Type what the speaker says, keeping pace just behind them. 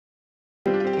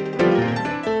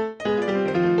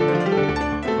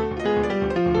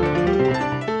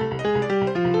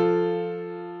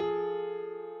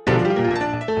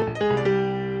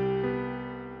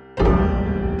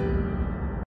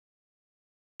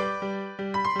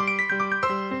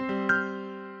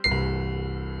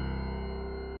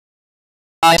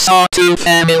I saw two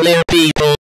familiar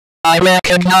people. I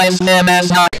recognized them as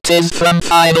Noctis from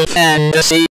Final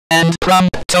Fantasy, and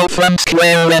Prompto from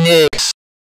Square Enix.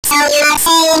 So you are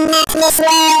saying that this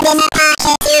world is a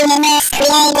pocket universe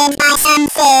created by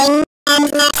something,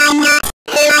 and that I'm not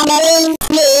who I believe to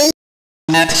be?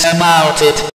 That's about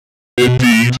it.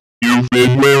 Indeed, you've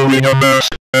been wearing a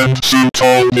mask and suit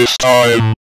all this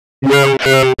time. We'll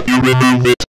help you remove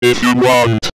it, if you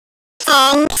want.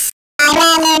 Thanks. I'd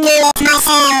rather do it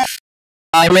myself.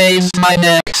 I raised my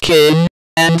neck-skin,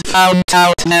 and found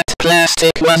out that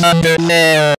plastic was under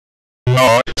there.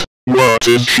 Not. What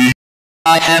is she?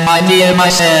 I have idea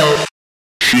myself.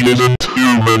 She isn't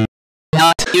human.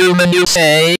 Not human, you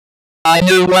say? I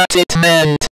knew what it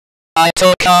meant. I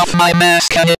took off my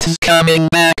mask and it's coming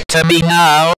back to me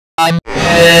now. I'm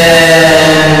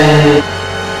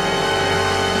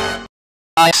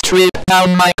I stripped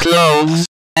down my clothes,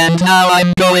 and now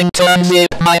I'm going to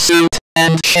unzip my suit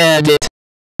and shed it.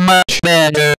 Much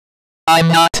better. I'm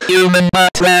not human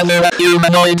but rather a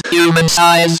humanoid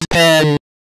human-sized pen.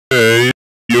 Hey,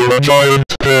 you're a giant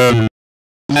pen.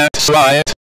 That's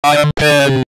right, I am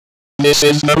Pen. This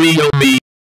is the real me.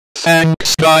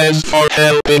 Thanks guys for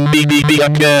helping me be me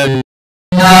again.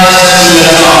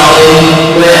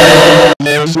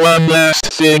 There's one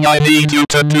last thing I need you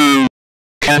to do.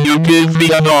 Can you give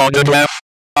me an autograph?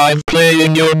 I'm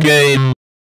playing your game,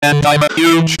 and I'm a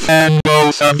huge fan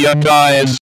both of you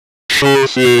guys. Sure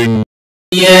thing.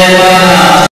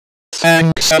 Yeah!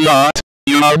 Thanks a lot,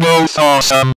 you are both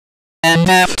awesome. And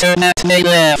after that they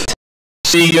left.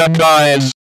 See ya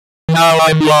guys. Now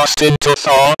I'm lost into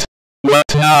thought. What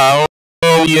now?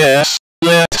 Oh yes,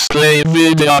 let's play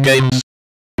video games.